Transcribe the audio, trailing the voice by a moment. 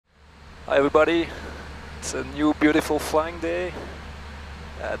Hi everybody, it's a new beautiful flying day,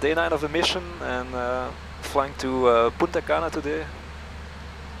 day 9 of the mission, and flying to Punta Cana today.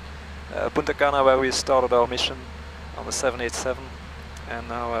 Punta Cana, where we started our mission on the 787, and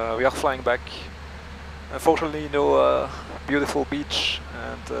now we are flying back. Unfortunately no beautiful beach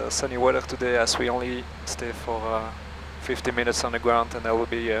and sunny weather today, as we only stay for 50 minutes on the ground, and I will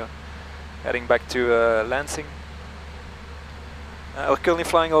be heading back to Lansing. We're currently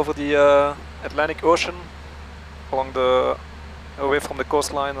flying over the Atlantic Ocean, away from the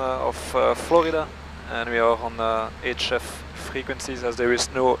coastline of Florida, and we are on HF frequencies, as there is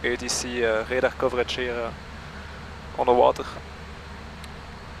no ATC radar coverage here on the water.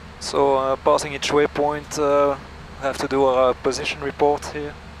 So passing each waypoint, we have to do our position report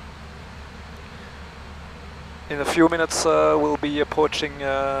here. In a few minutes we'll be approaching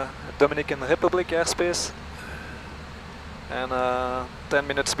Dominican Republic airspace. And 10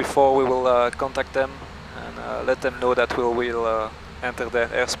 minutes before we will contact them and let them know that we will enter their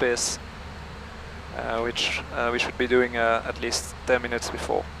airspace, which we should be doing at least 10 minutes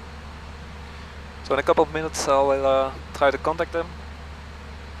before. So in a couple of minutes I will try to contact them.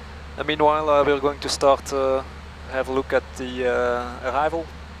 And meanwhile we're going to start have a look at the arrival.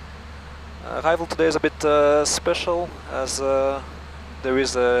 Arrival today is a bit special, as there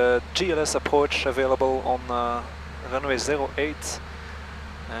is a GLS Approach available on runway 08,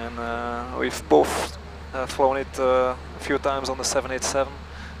 and we've both flown it a few times on the 787,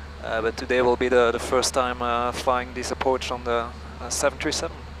 but today will be the first time flying this approach on the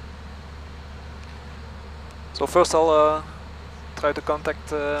 737. So first I'll try to contact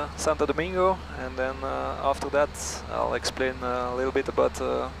Santo Domingo, and then after that I'll explain a little bit about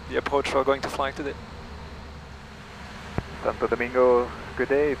the approach we're going to fly today. Santo Domingo, good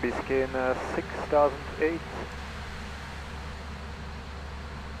day, Biscayne 6008.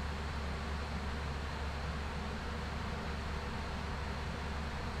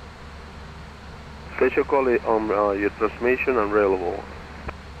 Special call on your transmission and rail level.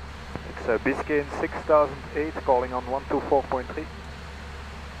 It's Biscayne 6008 calling on 124.3.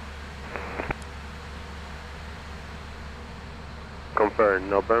 Confirm,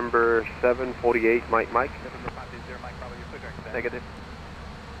 November 748, Mike. Negative.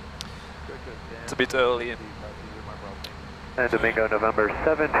 It's a bit early. And Domingo, November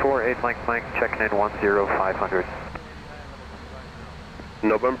 748, Mike, checking in 10500.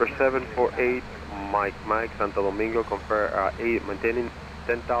 November 748, Mike, Santo Domingo, confirm maintaining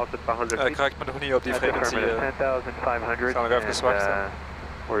 10,500 feet. Krijg me nog niet op die frequentie. 10,500. Gaan we nog even zwachten.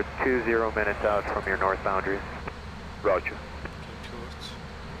 We're 20 minutes out from your north boundary. Roger.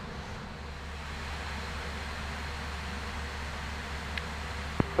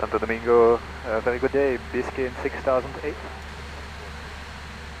 Santo Domingo, very good day, Biscayne 6008.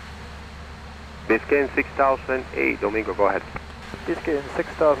 Biscayne 6008, Domingo, go ahead. Biscayne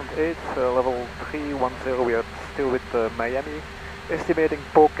 6008, level 310, we are still with Miami, estimating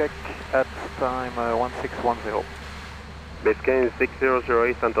POCAC at time 1610. Biscayne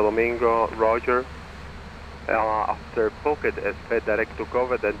 6008, Santo Domingo, Roger. After pocket, expect direct to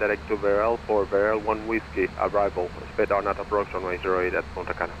cover, then direct to Beryl for Beryl 1 Whiskey, arrival. Expect or not approach runway 08 at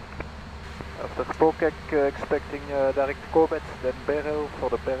Punta Cana. After POCAC, expecting direct Corbett, then Beryl for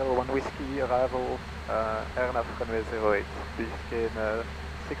the Beryl 1 Whiskey, arrival, RNAV runway 08, Biscayne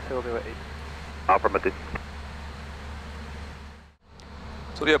 6008. Affirmative.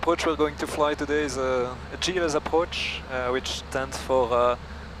 So the approach we're going to fly today is a GLS approach, which stands for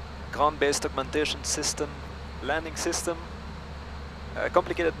Ground-Based Augmentation System, Landing System. A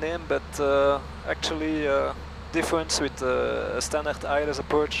complicated name, but actually difference with a standard ILS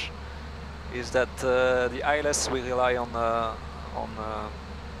approach is that the ILS we rely on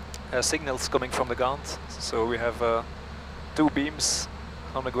signals coming from the ground. So we have two beams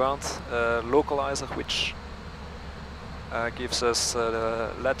on the ground, localizer which gives us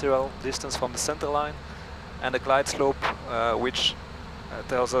the lateral distance from the center line, and a glide slope which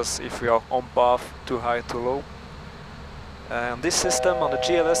tells us if we are on path, too high, too low. On this system, on the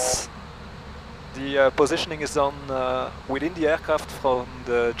GLS, the positioning is done within the aircraft from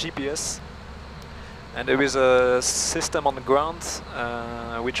the GPS, and there is a system on the ground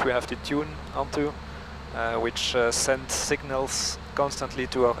which we have to tune onto, which sends signals constantly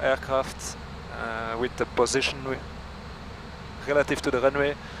to our aircraft with the position relative to the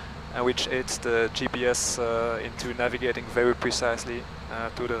runway, which aids the GPS into navigating very precisely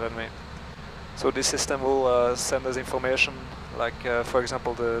to the runway. So this system will send us information like, for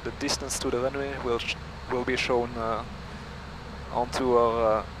example, the distance to the runway will be shown onto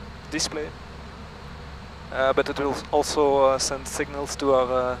our display. But it will also send signals to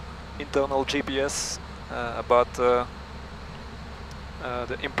our internal GPS about the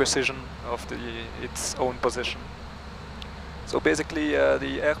imprecision of its own position. So basically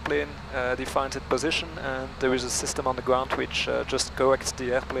the airplane defines its position, and there is a system on the ground which just corrects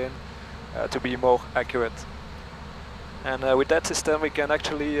the airplane to be more accurate. And with that system we can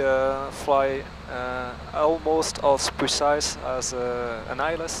actually fly almost as precise as an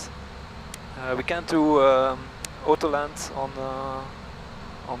ILS. We can't do auto land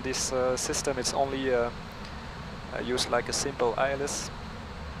on this system. It's only used like a simple ILS.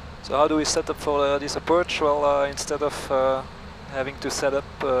 So how do we set up for this approach? Well, instead of having to set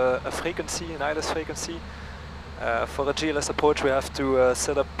up a frequency, an ILS frequency, for a GLS approach we have to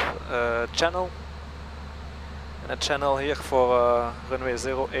set up a channel. And a channel here for runway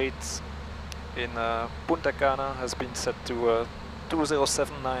 08 in Punta Cana has been set to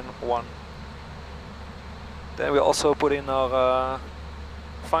 20791. Then we also put in our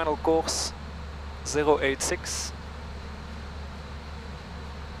final course 086,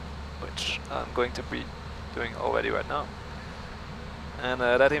 which I'm going to be doing already right now. And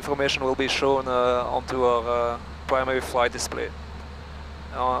that information will be shown onto our primary flight display.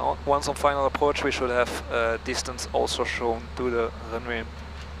 Once on final approach we should have distance also shown to the runway.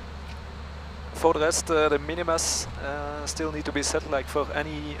 For the rest the minimas still need to be set like for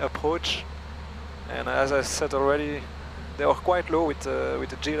any approach, and as I said already, they are quite low with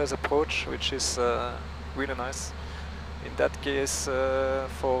the GLS approach, which is really nice. In that case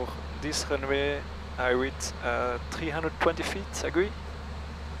for this runway I read 320 feet, agree?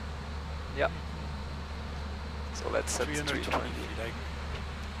 Yeah. So let's set 320 feet.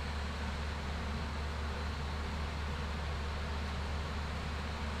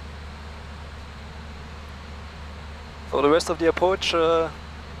 For the rest of the approach,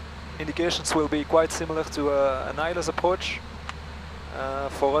 indications will be quite similar to an ILS approach.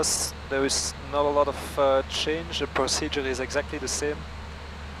 For us, there is not a lot of change. The procedure is exactly the same.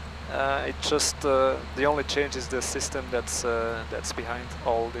 It's just the only change is the system that's behind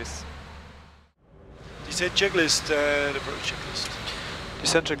all this. Descent checklist, the approach checklist.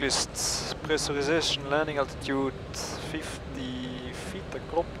 Descent checklist, pressurization, landing altitude 50 feet, dat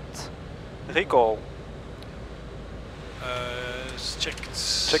klopt. Recall.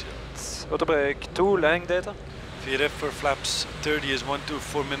 Checked. Auto brake 2, landing data. VRF for flaps 30 is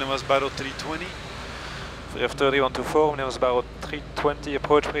 124, minimum barrel 320. VRF 30, 124, minimum barrel 320,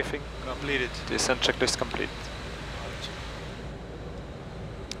 approach briefing. Completed. Descent checklist complete.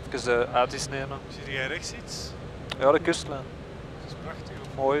 Even de ATI's nemen. Zie jij rechts iets? Ja, de kustlijn. Dat is prachtig.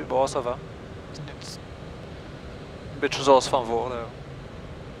 Mooi, boas af. Een beetje zoals van voor. Ja.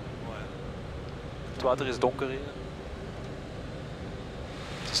 Mooi. Het water is donker hier.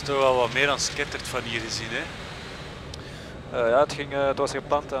 Het is toch wel wat meer dan skettert van hier gezien, hè? Ja, het was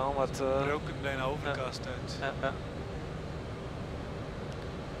gepland, hè, maar het... er ook bijna overcast uit. Ja, ja.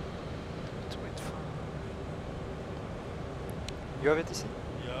 You have it ici?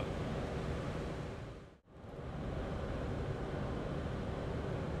 Ja.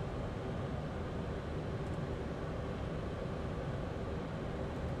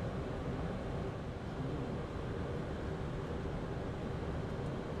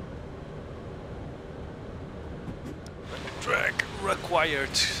 Drag required.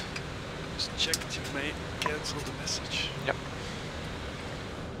 Just checked, you may cancel the message. Yep.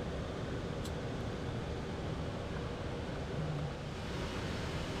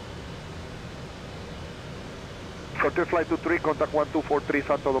 Frontier Flight 23, contact 1243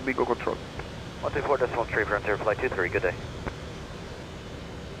 Santo Domingo control. 124.3, Frontier Flight 23, good day.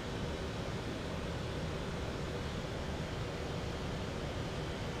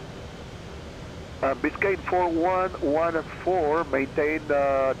 Biscayne 4114, maintain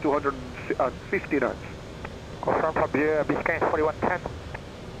 250 knots. Confirm from Biscayne 4110.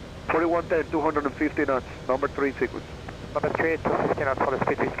 4110, 250 knots, number 3 in sequence. Number 3, 250 knots for the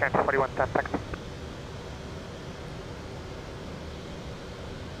speed Biscayne 4110, thanks.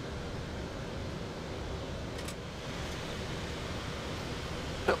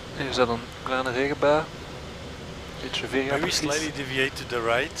 Hier zit een kleine regenbui. Beetje vega. Can we slightly deviate to the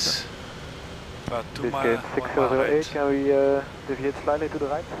right? About 2 miles. Biscayne 6008, can we deviate slightly to the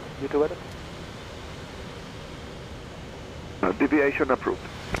right due to weather? Deviation approved.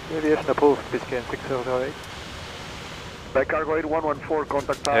 Deviation approved, Biscayne 6008. By cargo 8114,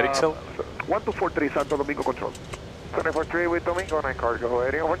 contact 1243 Santo Domingo control. 243 with Domingo, and cargo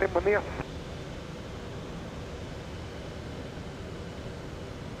 8114, buen día.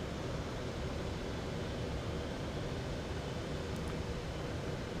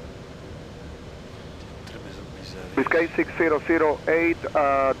 Biscayne 6008,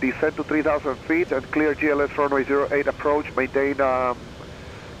 descend to 3000 feet and clear GLS runway 08 approach. Maintain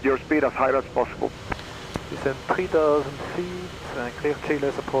your speed as high as possible. Descend 3000 feet and clear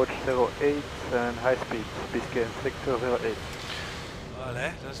GLS approach 08 and high speed. Biscayne 6008.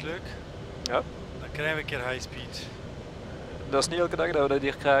 Allee, dat is leuk. Ja. Dan krijgen we een keer high speed. Dat is niet elke dag dat we dat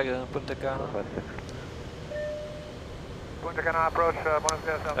hier krijgen in Punta Cana. Punta Cana approach,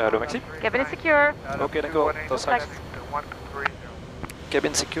 Doe Maxi. Cabin is secure. Oké, dankjewel. Tot straks.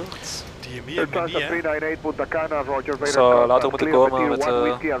 Cabin secured. DME hebben we niet, hè? 398 Punta Cana, Roger. Dat zou later moeten komen met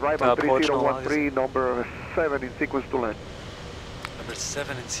Whiskey, arrival approach 3013, number 7 in sequence to land. Number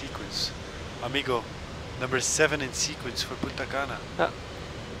 7 in sequence. Amigo, number 7 in sequence voor Punta Cana. Ja,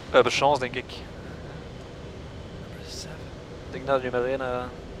 we hebben chance denk ik. Number 7. Ik denk dat nummer 1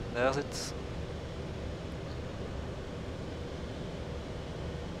 daar zit.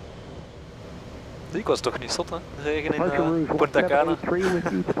 Die was toch niet zot, hè? Regen in Punta Cana.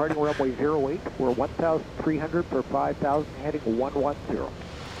 Departing runway 08, we're 1300 per 5000, heading 110.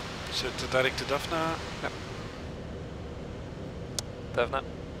 Zit direct to Daphne. Ja. Daphne.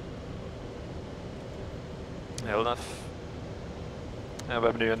 Heel naf. En we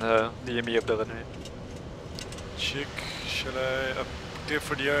hebben nu een DME op de runway. Check. Shall I clear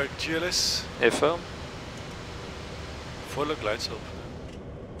for the GLS? Even. Voorlijk lights op.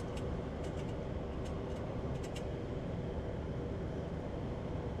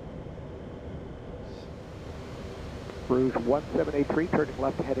 Cruise 1783, turning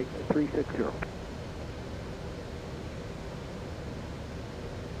left, heading 360.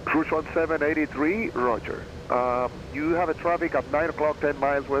 Cruise 1783, Roger. You have a traffic at 9 o'clock, 10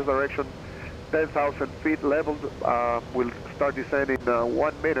 miles west direction, 10,000 feet leveled. We'll start descending in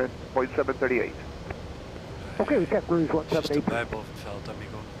 1 minute, 0.738. Okay, we got cruise Just een 1783. bij boven het veld,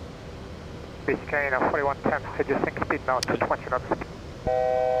 amigo. Biscayne 4110, reducing speed now to 20 knots.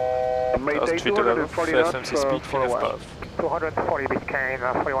 Maintain 240 knots for a while. 240 Biscayne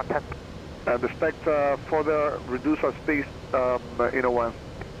 4110. And expect further reduce our speed in a while.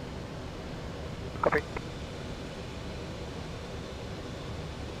 Copy.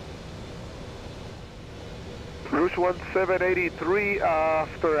 Cruise 1783,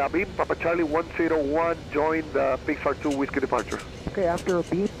 after a beam, Papa Charlie 101, join the Pixar 2 Whiskey departure. Okay, after a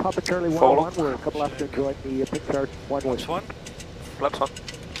beam, Papa Charlie Follow. 101, we're coming left to join the Pixar 1 Flaps 1. Flaps 1.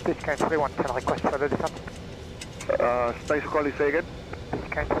 Biscayne 4110, request further descent. Space quality, say again.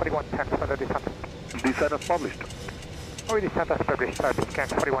 Biscayne 4110, further descent. Descent as published. Oh, descent as published, Biscayne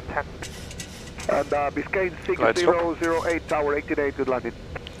 4110. And Biscayne Lights up. 6008, tower 88, good landing.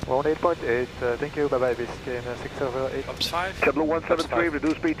 18.8, thank you, bye bye Biscayne 6008. Flaps 5. JetBlue 173,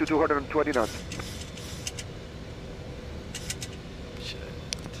 reduce speed to 220 knots. Shit.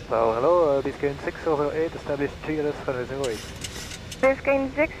 Well, hello, Biscayne 6008, established GLS runway 08. Biscayne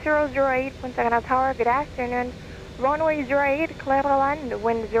 6008, Punta Cana Tower, good afternoon. Runway 08, clear to land,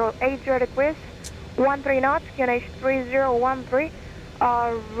 wind 080 degrees, 13 knots, QNH 3013.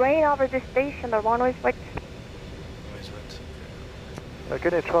 Rain over the station, the runway is wet.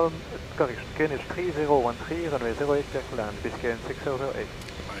 QNH 3013, runway 08, clear to land, Biscayne 6008.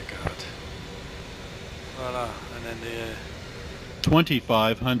 Oh my god. Voila, and then the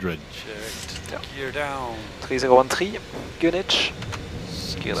 2500. checked. Gear down. 3013, QNH.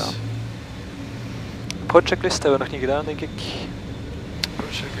 Keer aan. Approach checklist hebben we nog niet gedaan, denk ik.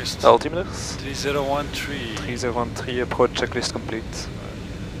 Approach checklist. Altimeters. 3013. 3013, approach checklist complete.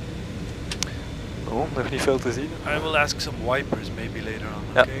 Oh, nog niet veel te zien. I will ask some wipers maybe later on,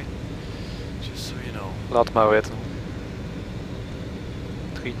 Ja. okay? Just so you know. Laat het maar weten.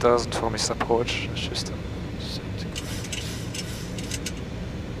 3000 voor missed approach, dat is juist.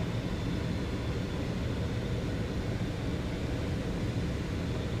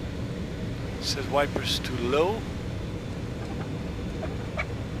 Says wipers too low.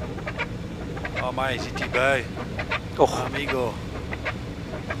 Oh my, zit hij bij? Och, Amigo.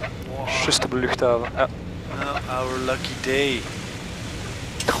 Wow. juist op de luchthaven. Ja. Our lucky day.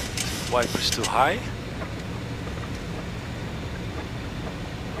 Wipers too high.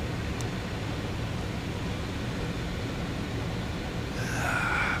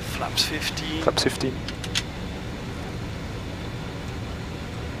 Flaps 15. Flaps 15.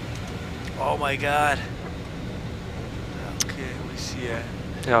 Oh my god. Okay, we see it.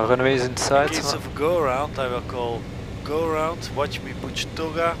 Ja, runway is In inside. case of a go around, I will call go around, watch me put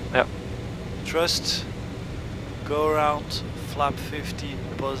toga. Ja. Trust, go around, flap 15,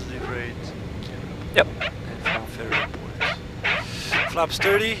 positive rate. Ja. Very important. Flaps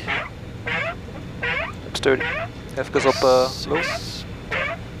 30. Flaps 30. Even op low.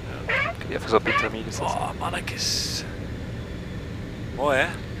 Yeah. Even op intermediate zetten. Oh, mannetjes. Mooi hè?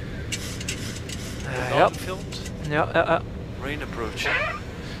 Ja. Gefilmd. Ja. Rain approach.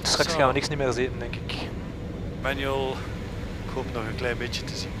 Straks Zo. gaan we niks niet meer zien, denk ik. Manual. Ik hoop nog een klein beetje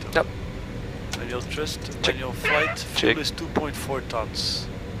te zien toch? Ja. Manual thrust, Check. manual flight, fuel Check. is 2.4 tons.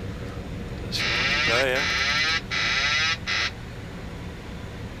 Dat is gewoon niet bij hè.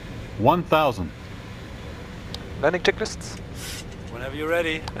 1,000. Landing checklist. Whenever you're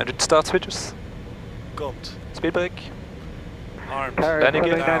ready, En doet start switches. komt. Speed brake. Arms. Tower Landing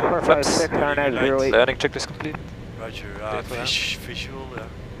gear. 79456, RNS 08. Landing checklist complete. Roger, Even, visual, ja.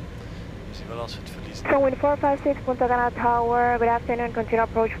 We zien wel als we het verliezen. So wind 456, Punta Cana Tower, good afternoon, continue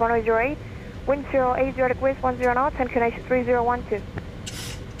approach runway 08. Wind 080 request 10 knots, inclination 3012.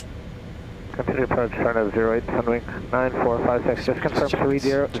 Continue approach runway 08, Sunwing 9456, just confirm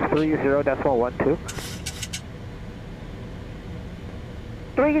 30.12.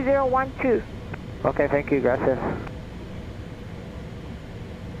 3012. Okay, thank you, gracias.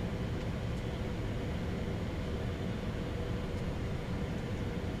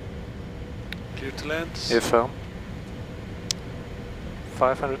 Clear to land. Here firm.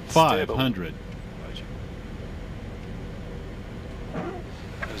 500 stable. 500. Roger.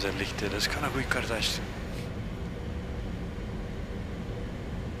 We zijn licht, hè, dus ik ga een goede kartage doen.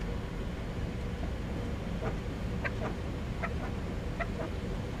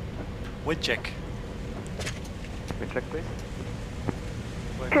 Wind check. Wind check, please.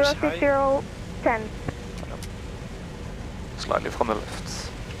 Wind is high. 06010. Slightly from the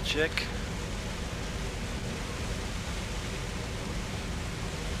left. Check.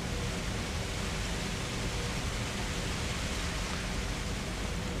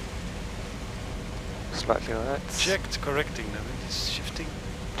 Slightly right. Checked, correcting. The wind is shifting.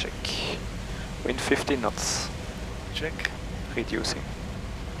 Check. Wind 50 knots. Check. Reducing.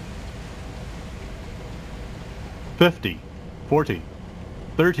 50, 40,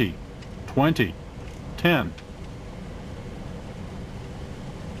 30, 20, 10.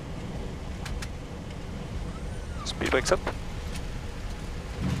 Speed brakes up.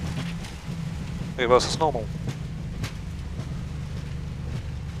 Reverse as normal.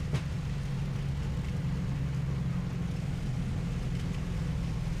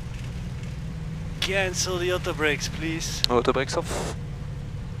 Cancel the auto brakes, please. Auto brakes off.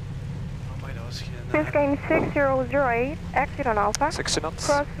 Oh my nose again. Biscayne 6008, exit on Alpha. 60 knots.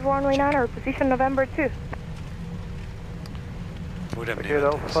 Cross runway 9 or position November 2. Moet hem Verkeerd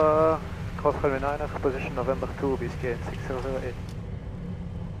niet Alpha, cross runway 9, position November 2, Biscayne 6008.